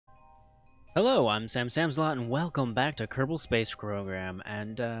Hello, I'm Sam Samslot, and welcome back to Kerbal Space Program.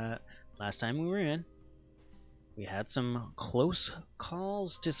 And last time we were in, we had some close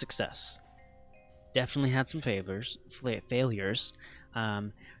calls to success. Definitely had some failures.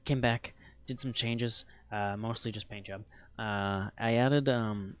 Came back, did some changes, mostly just paint job. I added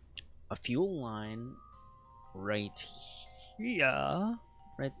a fuel line right here,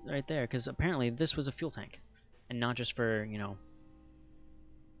 right there, because apparently this was a fuel tank, and not just for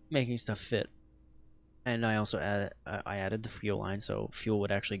making stuff fit. And I also added the fuel line, so fuel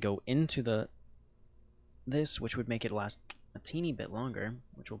would actually go into this, which would make it last a teeny bit longer,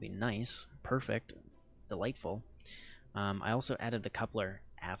 which will be nice, perfect, delightful. I also added the coupler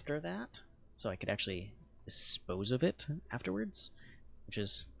after that, so I could actually dispose of it afterwards, which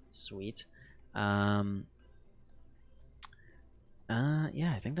is sweet. Yeah,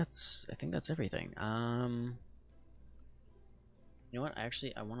 I think that's everything. You know what?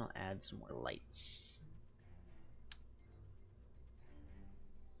 Actually, I want to add some more lights.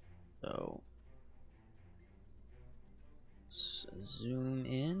 So let's zoom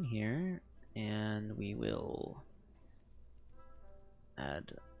in here, and we will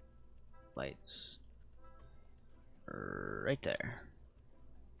add lights right there.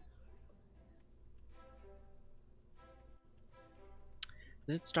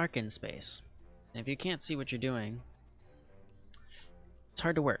 It's dark in space, and if you can't see what you're doing, it's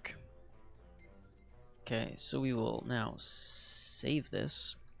hard to work. Okay, so we will now save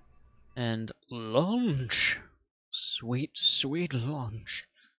this and launch. Sweet, sweet launch.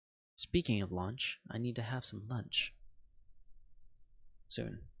 Speaking of lunch, I need to have some lunch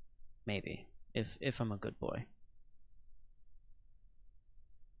soon, maybe, if I'm a good boy.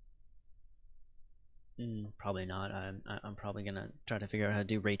 Probably not. I'm probably gonna try to figure out how to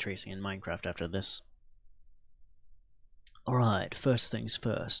do ray tracing in Minecraft after this. Alright, first things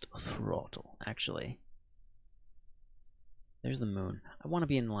first. Throttle. Actually, there's the moon. I want to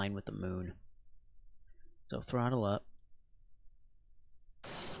be in line with the moon. So throttle up.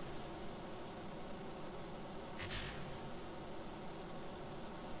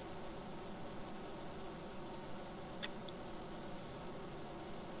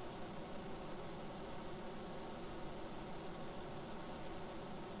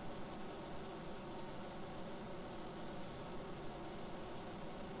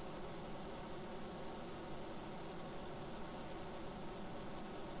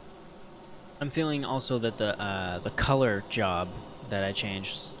 I'm feeling also that the color job that I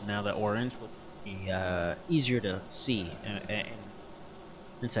changed, now the orange, will be easier to see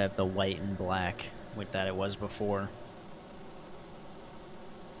instead of the white and black with that it was before.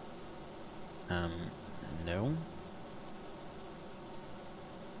 No.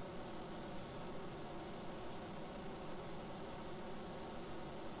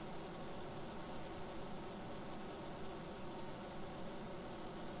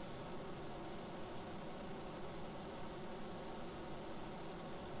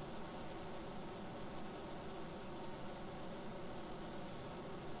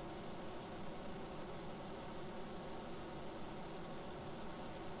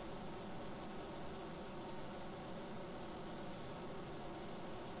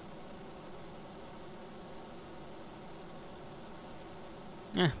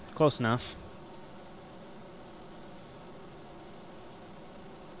 Close enough.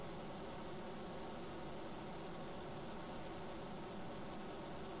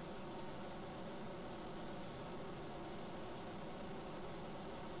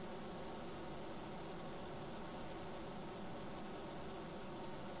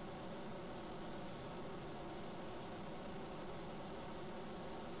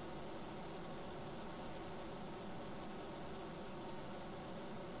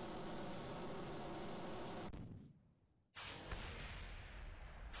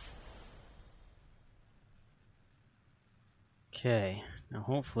 Okay, now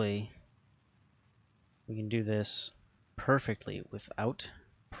hopefully we can do this perfectly without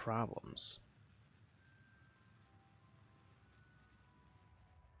problems.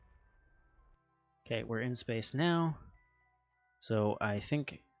 Okay, we're in space now, so I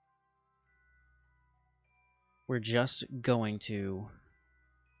think we're just going to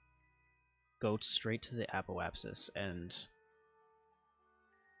go straight to the apoapsis and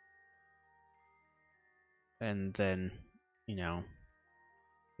then, you know,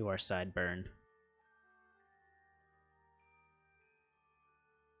 do our side burn.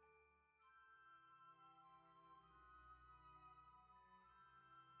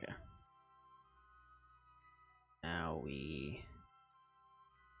 Okay. Now we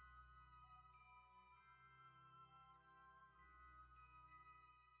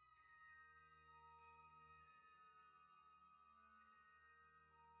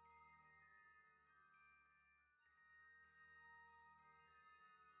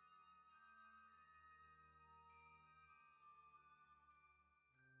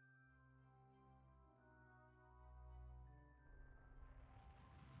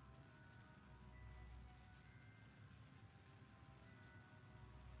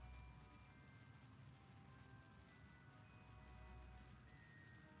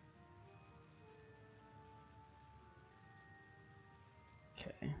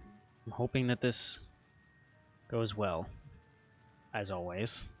Okay. I'm hoping that this goes well. As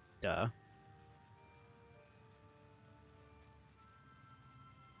always. Duh.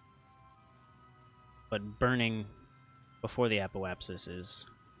 But burning before the apoapsis is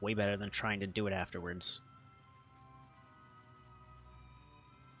way better than trying to do it afterwards.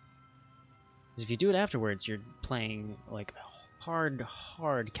 Because if you do it afterwards, you're playing, like, hard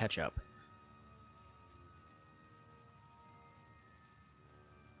catch up.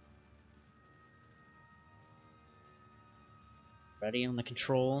 Ready on the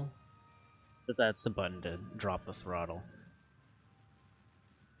control? But that's the button to drop the throttle.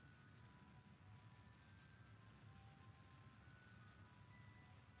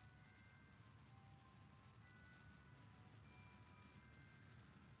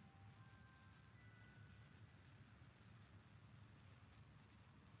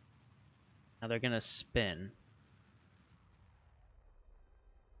 Now they're gonna spin.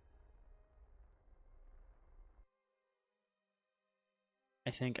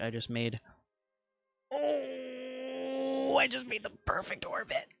 I think I just made... Oh, I just made the perfect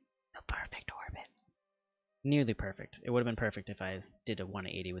orbit. The perfect orbit. Nearly perfect. It would have been perfect if I did a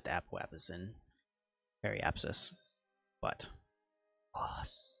 180 with the apoapsis and periapsis. But... oh,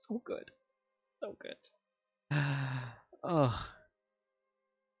 so good. So good. Oh.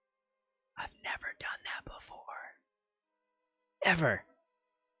 I've never done that before. Ever.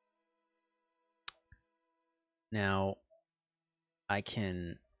 Now, I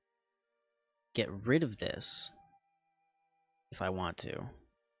can get rid of this if I want to.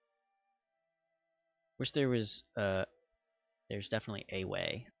 Wish there was there's definitely a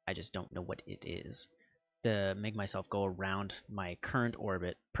way. I just don't know what it is. To make myself go around my current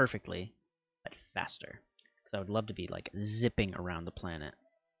orbit perfectly, but faster. Because I would love to be like zipping around the planet.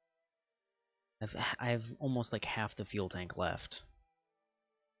 I have almost like half the fuel tank left.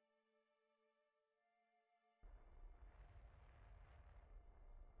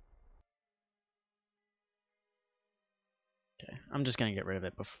 Okay, I'm just gonna get rid of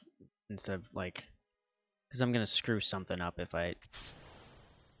it instead of like, because I'm gonna screw something up if I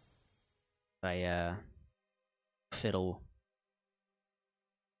fiddle.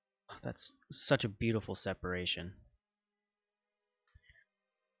 Oh, that's such a beautiful separation.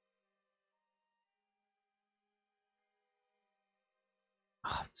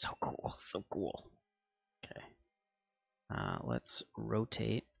 Oh, it's so cool, so cool. Okay. Let's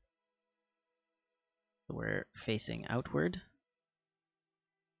rotate so we're facing outward.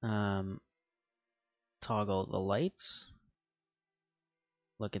 Toggle the lights.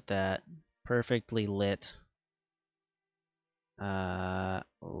 Look at that. Perfectly lit.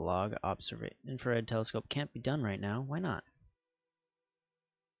 Log observation. Infrared telescope can't be done right now. Why not?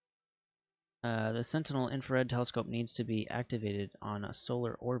 The Sentinel infrared telescope needs to be activated on a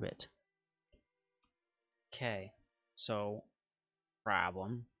solar orbit. Okay, so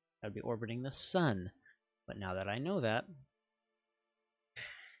problem. I'd be orbiting the sun. But now that I know that,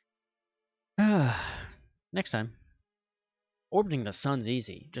 next time. Orbiting the sun's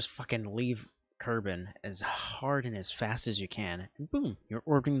easy. Just fucking leave Kerbal as hard and as fast as you can, and boom, you're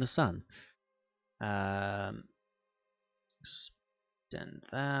orbiting the sun. Extend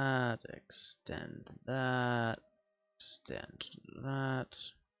that, extend that, extend that.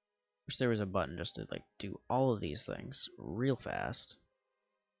 Wish there was a button just to like do all of these things real fast.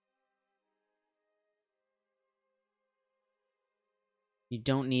 You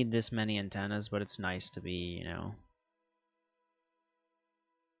don't need this many antennas, but it's nice to be, you know,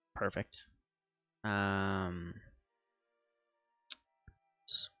 perfect. Let's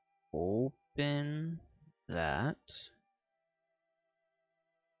open that.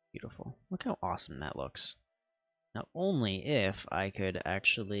 Beautiful. Look how awesome that looks. Now, only if I could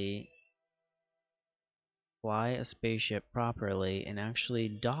actually fly a spaceship properly and actually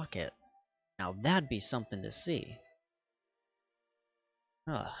dock it. Now, that'd be something to see.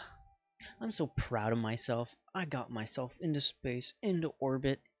 Ugh. I'm so proud of myself. I got myself into space, into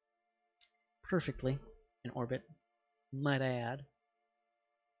orbit. Perfectly in orbit, might I add.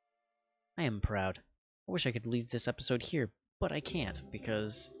 I am proud. I wish I could leave this episode here, but I can't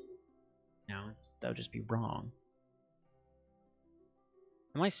because, you know, that would just be wrong.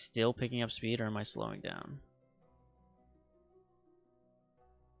 Am I still picking up speed or am I slowing down?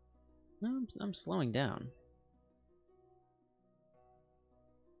 No, I'm slowing down.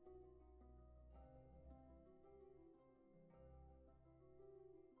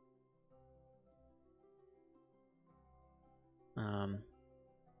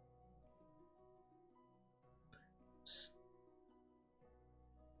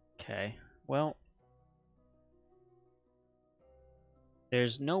 Okay, well,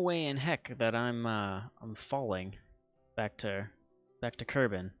 There's no way in heck that I'm falling back to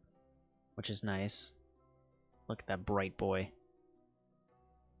Kerbin, which is nice. Look at that bright boy.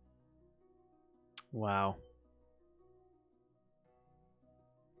 Wow.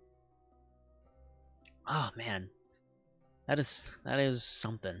 Oh man, that is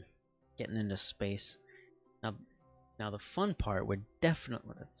something. Getting into space. Now the fun part would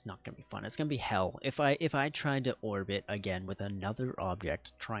definitely, it's not gonna be fun. It's gonna be hell if I tried to orbit again with another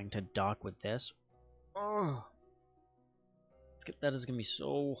object trying to dock with this. Oh, that is gonna be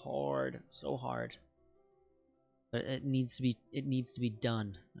so hard, so hard. But it needs to be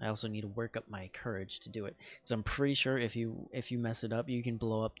done. I also need to work up my courage to do it, because I'm pretty sure if you mess it up, you can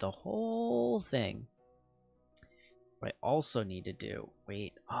blow up the whole thing. What I also need to do,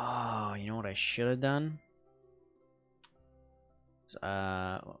 wait, oh, you know what I should have done?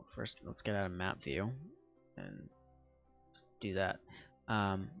 Well, first let's get out of map view and let's do that.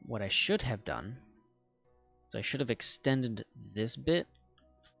 What I should have done is I should have extended this bit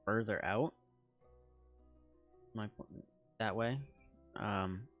further out. That way.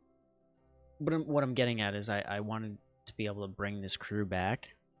 But what I'm getting at is I wanted to be able to bring this crew back.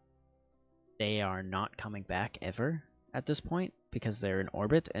 They are not coming back ever at this point because they're in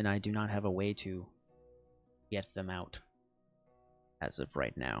orbit, and I do not have a way to get them out as of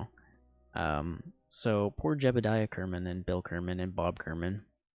right now. So poor Jebediah Kerman and Bill Kerman and Bob Kerman,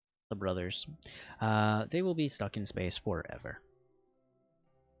 the brothers, they will be stuck in space forever.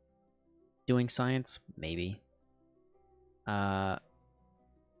 Doing science? Maybe.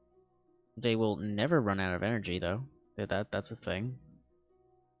 They will never run out of energy, though. That's a thing.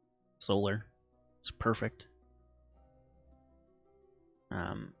 Solar. It's perfect.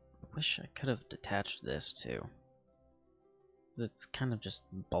 I wish I could have detached this, too. It's kind of just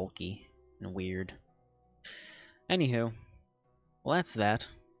bulky and weird. Anywho, well, that's that.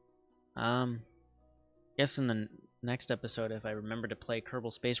 Guess in the next episode, if I remember to play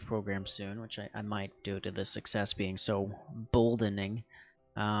Kerbal Space Program soon, which I might due to the success being so boldening,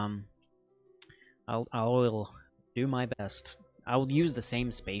 I'll do my best. I'll use the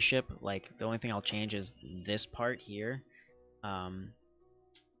same spaceship. Like, the only thing I'll change is this part here, and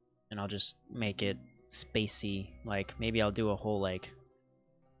I'll just make it spacey. Like, maybe I'll do a whole like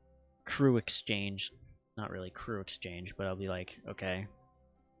crew exchange. Not really crew exchange, but I'll be like, okay,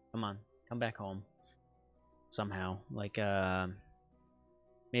 come on, come back home somehow. Like,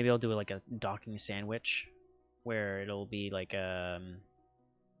 maybe I'll do like a docking sandwich where it'll be like I'll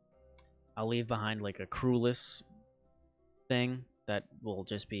leave behind like a crewless thing that will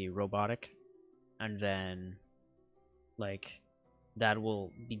just be robotic, and then like that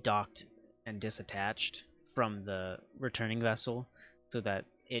will be docked and disattached from the returning vessel so that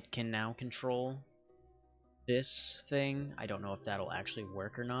it can now control this thing. I don't know if that'll actually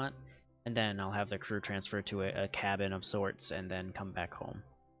work or not. And then I'll have the crew transfer to a cabin of sorts and then come back home.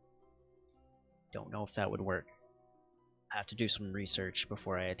 Don't know if that would work. I have to do some research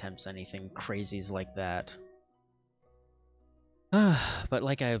before I attempt anything crazies like that. But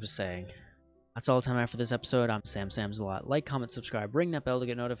like I was saying, that's all the time I have for this episode. I'm Sam's a lot. Like, comment, subscribe, ring that bell to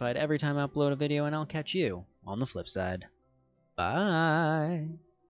get notified every time I upload a video, and I'll catch you on the flip side. Bye!